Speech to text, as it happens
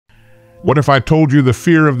What if I told you the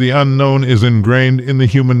fear of the unknown is ingrained in the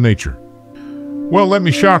human nature? Well, let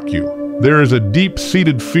me shock you. There is a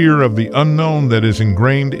deep-seated fear of the unknown that is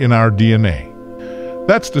ingrained in our DNA.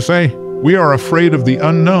 That's to say, we are afraid of the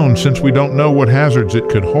unknown since we don't know what hazards it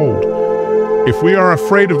could hold. If we are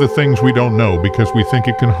afraid of the things we don't know because we think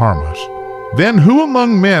it can harm us, then who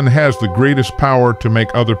among men has the greatest power to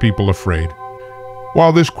make other people afraid?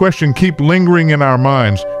 While this question keeps lingering in our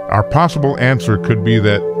minds, our possible answer could be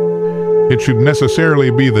that it should necessarily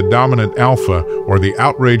be the dominant alpha or the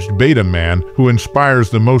outraged beta man who inspires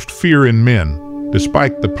the most fear in men,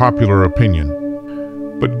 despite the popular opinion.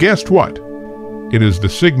 But guess what? It is the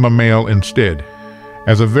sigma male instead.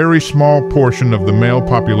 As a very small portion of the male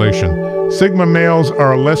population, sigma males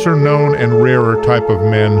are a lesser known and rarer type of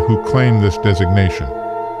men who claim this designation.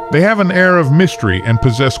 They have an air of mystery and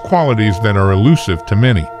possess qualities that are elusive to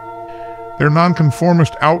many. Their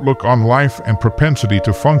nonconformist outlook on life and propensity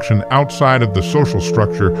to function outside of the social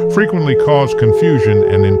structure frequently cause confusion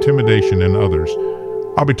and intimidation in others.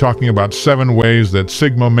 I'll be talking about 7 ways that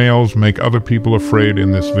sigma males make other people afraid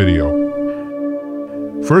in this video.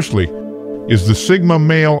 Firstly, is the sigma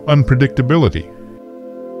male unpredictability.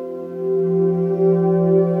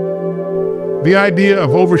 The idea of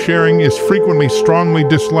oversharing is frequently strongly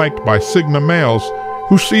disliked by sigma males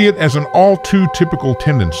who see it as an all-too typical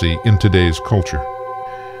tendency in today's culture.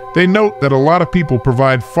 They note that a lot of people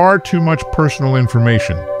provide far too much personal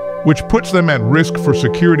information, which puts them at risk for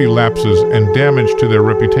security lapses and damage to their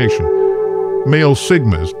reputation. Male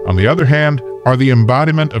sigmas, on the other hand, are the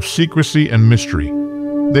embodiment of secrecy and mystery.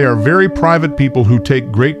 They are very private people who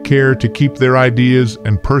take great care to keep their ideas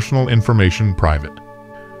and personal information private.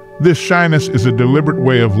 This shyness is a deliberate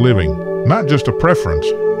way of living, not just a preference.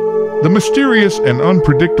 The mysterious and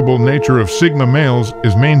unpredictable nature of sigma males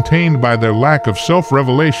is maintained by their lack of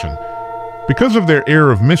self-revelation. Because of their air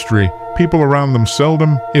of mystery, people around them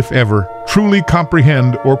seldom, if ever, truly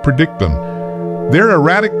comprehend or predict them. Their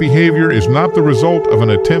erratic behavior is not the result of an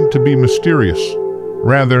attempt to be mysterious.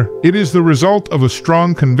 Rather, it is the result of a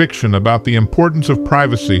strong conviction about the importance of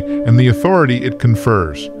privacy and the authority it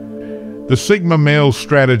confers. The sigma male's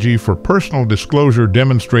strategy for personal disclosure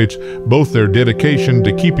demonstrates both their dedication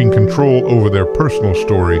to keeping control over their personal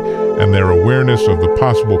story and their awareness of the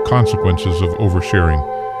possible consequences of oversharing.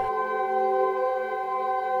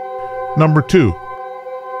 Number 2.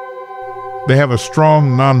 They have a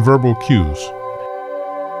strong nonverbal cues.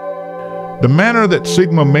 The manner that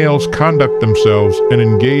sigma males conduct themselves and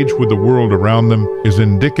engage with the world around them is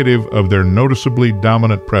indicative of their noticeably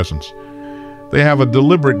dominant presence. They have a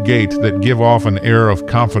deliberate gait that gives off an air of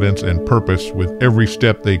confidence and purpose with every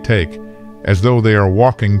step they take, as though they are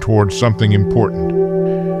walking towards something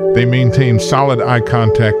important. They maintain solid eye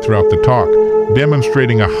contact throughout the talk,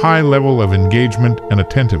 demonstrating a high level of engagement and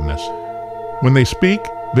attentiveness. When they speak,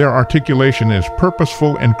 their articulation is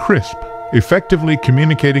purposeful and crisp, effectively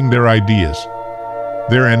communicating their ideas.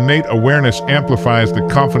 Their innate awareness amplifies the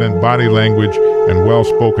confident body language and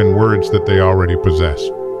well-spoken words that they already possess.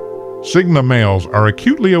 Sigma males are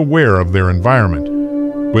acutely aware of their environment.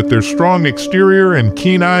 With their strong exterior and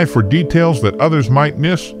keen eye for details that others might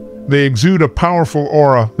miss, they exude a powerful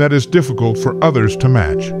aura that is difficult for others to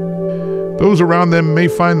match. Those around them may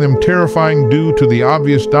find them terrifying due to the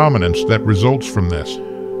obvious dominance that results from this.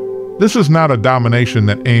 This is not a domination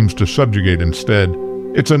that aims to subjugate instead.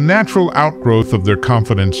 It's a natural outgrowth of their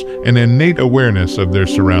confidence and innate awareness of their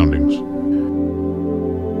surroundings.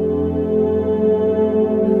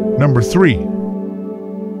 Number 3.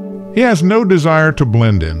 He has no desire to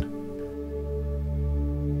blend in.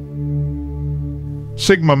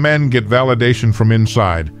 Sigma men get validation from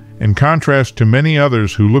inside, in contrast to many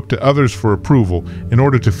others who look to others for approval in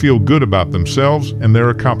order to feel good about themselves and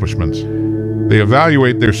their accomplishments. They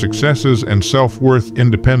evaluate their successes and self-worth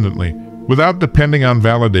independently, without depending on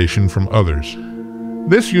validation from others.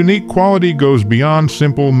 This unique quality goes beyond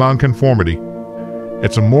simple nonconformity.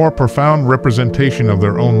 It's a more profound representation of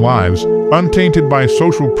their own lives, untainted by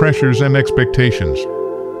social pressures and expectations.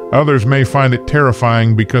 Others may find it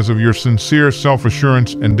terrifying because of your sincere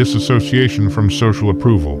self-assurance and disassociation from social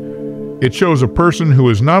approval. It shows a person who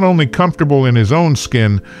is not only comfortable in his own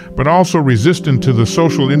skin, but also resistant to the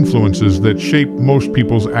social influences that shape most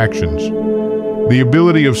people's actions. The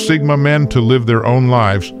ability of Sigma men to live their own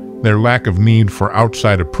lives, their lack of need for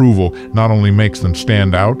outside approval, not only makes them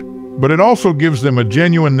stand out, but it also gives them a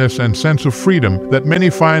genuineness and sense of freedom that many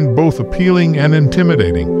find both appealing and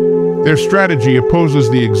intimidating. Their strategy opposes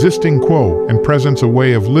the existing quo and presents a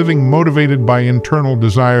way of living motivated by internal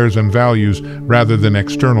desires and values rather than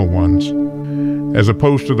external ones, as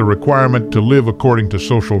opposed to the requirement to live according to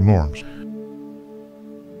social norms.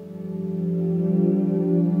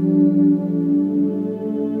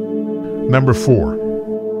 Number 4.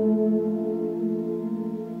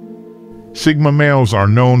 Sigma males are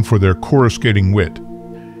known for their coruscating wit.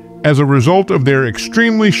 As a result of their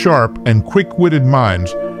extremely sharp and quick-witted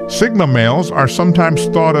minds, Sigma males are sometimes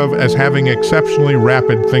thought of as having exceptionally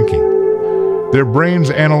rapid thinking. Their brains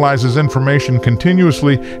analyzes information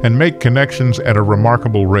continuously and make connections at a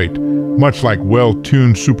remarkable rate, much like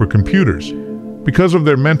well-tuned supercomputers. Because of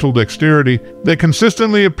their mental dexterity, they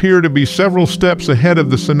consistently appear to be several steps ahead of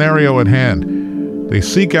the scenario at hand. They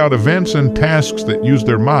seek out events and tasks that use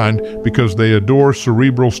their mind because they adore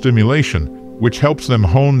cerebral stimulation, which helps them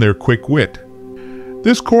hone their quick wit.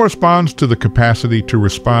 This corresponds to the capacity to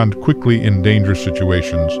respond quickly in dangerous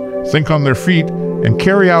situations, think on their feet, and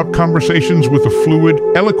carry out conversations with a fluid,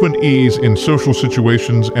 eloquent ease in social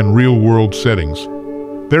situations and real-world settings.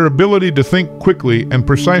 Their ability to think quickly and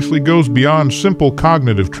precisely goes beyond simple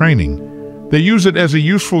cognitive training. They use it as a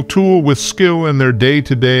useful tool with skill in their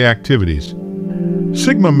day-to-day activities.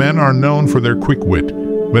 Sigma men are known for their quick wit,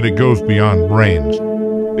 but it goes beyond brains.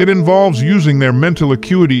 It involves using their mental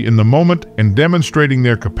acuity in the moment and demonstrating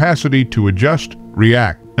their capacity to adjust,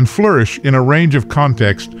 react, and flourish in a range of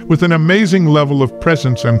contexts with an amazing level of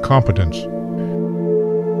presence and competence.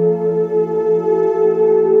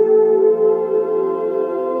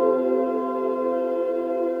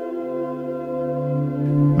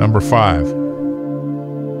 Number 5.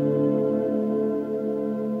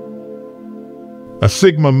 A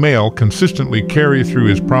Sigma male consistently carries through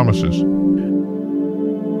his promises.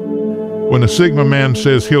 When a Sigma man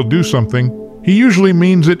says he'll do something, he usually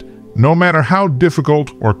means it, no matter how difficult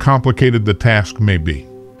or complicated the task may be.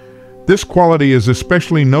 This quality is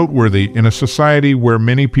especially noteworthy in a society where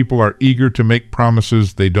many people are eager to make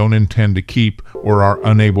promises they don't intend to keep or are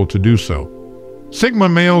unable to do so. Sigma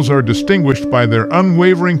males are distinguished by their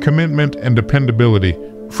unwavering commitment and dependability,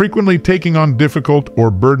 frequently taking on difficult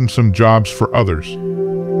or burdensome jobs for others.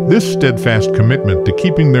 This steadfast commitment to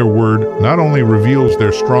keeping their word not only reveals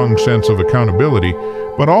their strong sense of accountability,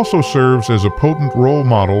 but also serves as a potent role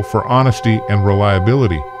model for honesty and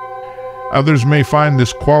reliability. Others may find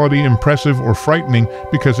this quality impressive or frightening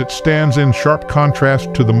because it stands in sharp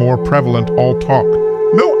contrast to the more prevalent all-talk,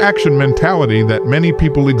 no-action mentality that many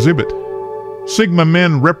people exhibit. Sigma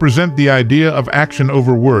men represent the idea of action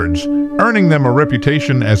over words, earning them a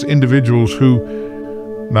reputation as individuals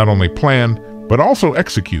who not only plan, but also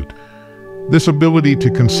execute. This ability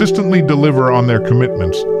to consistently deliver on their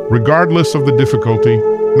commitments, regardless of the difficulty,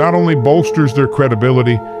 not only bolsters their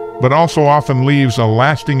credibility, but also often leaves a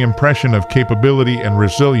lasting impression of capability and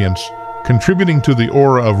resilience, contributing to the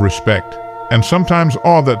aura of respect, and sometimes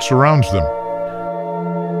awe that surrounds them.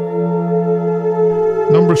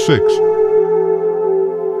 Number 6.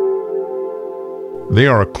 They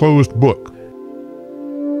are a closed book.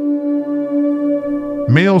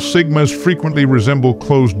 Male Sigmas frequently resemble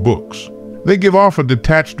closed books. They give off a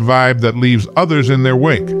detached vibe that leaves others in their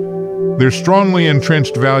wake. Their strongly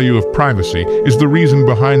entrenched value of privacy is the reason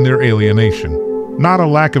behind their alienation, not a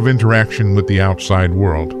lack of interaction with the outside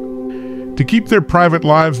world. To keep their private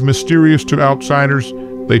lives mysterious to outsiders,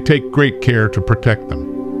 they take great care to protect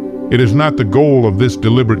them. It is not the goal of this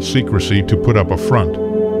deliberate secrecy to put up a front.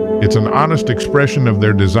 It's an honest expression of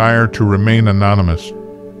their desire to remain anonymous.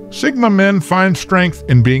 Sigma men find strength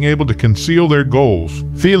in being able to conceal their goals,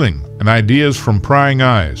 feelings, and ideas from prying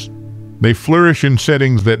eyes. They flourish in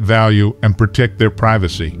settings that value and protect their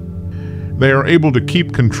privacy. They are able to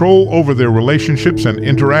keep control over their relationships and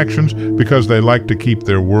interactions because they like to keep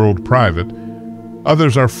their world private.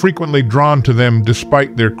 Others are frequently drawn to them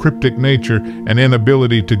despite their cryptic nature and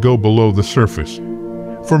inability to go below the surface.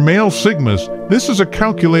 For male Sigmas, this is a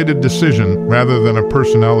calculated decision rather than a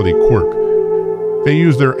personality quirk. They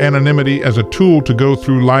use their anonymity as a tool to go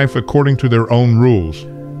through life according to their own rules.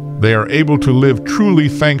 They are able to live truly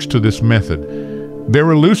thanks to this method.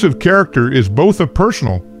 Their elusive character is both a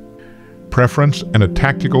personal preference and a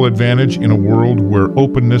tactical advantage in a world where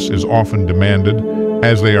openness is often demanded,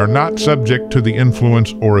 as they are not subject to the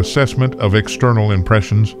influence or assessment of external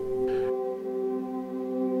impressions.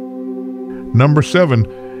 Number 7.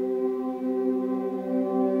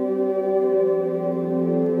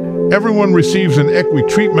 Everyone receives an equal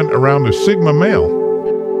treatment around a Sigma male.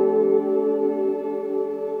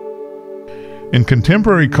 In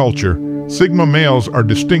contemporary culture, Sigma males are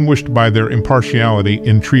distinguished by their impartiality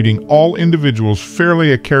in treating all individuals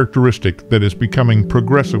fairly, a characteristic that is becoming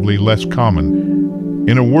progressively less common.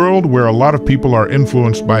 In a world where a lot of people are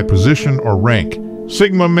influenced by position or rank,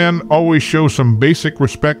 Sigma men always show some basic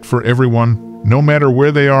respect for everyone, no matter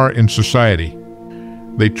where they are in society.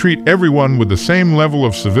 They treat everyone with the same level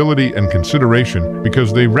of civility and consideration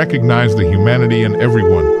because they recognize the humanity in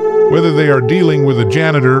everyone. Whether they are dealing with a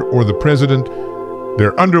janitor or the president,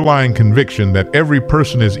 their underlying conviction that every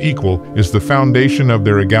person is equal is the foundation of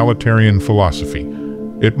their egalitarian philosophy.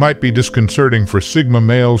 It might be disconcerting for Sigma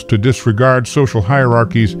males to disregard social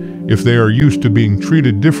hierarchies if they are used to being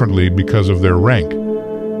treated differently because of their rank.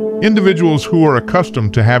 Individuals who are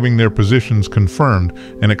accustomed to having their positions confirmed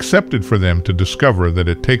and accepted for them to discover that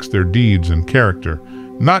it takes their deeds and character,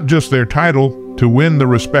 not just their title, to win the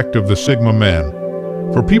respect of the Sigma man.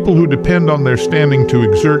 For people who depend on their standing to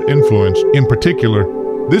exert influence, in particular,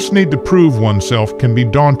 this need to prove oneself can be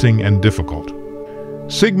daunting and difficult.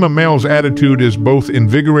 Sigma males' attitude is both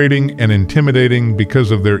invigorating and intimidating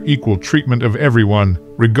because of their equal treatment of everyone,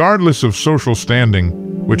 regardless of social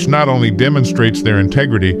standing, which not only demonstrates their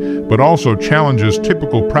integrity, but also challenges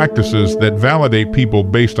typical practices that validate people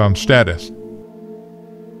based on status.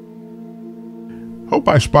 Hope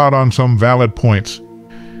I spot on some valid points.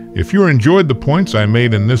 If you enjoyed the points I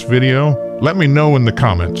made in this video, let me know in the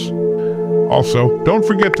comments. Also, don't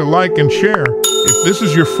forget to like and share. If this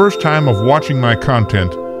is your first time of watching my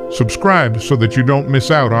content, subscribe so that you don't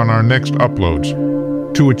miss out on our next uploads.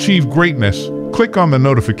 To achieve greatness, click on the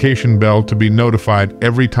notification bell to be notified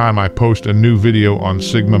every time I post a new video on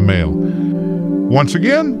Sigma Male. Once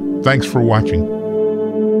again, thanks for watching.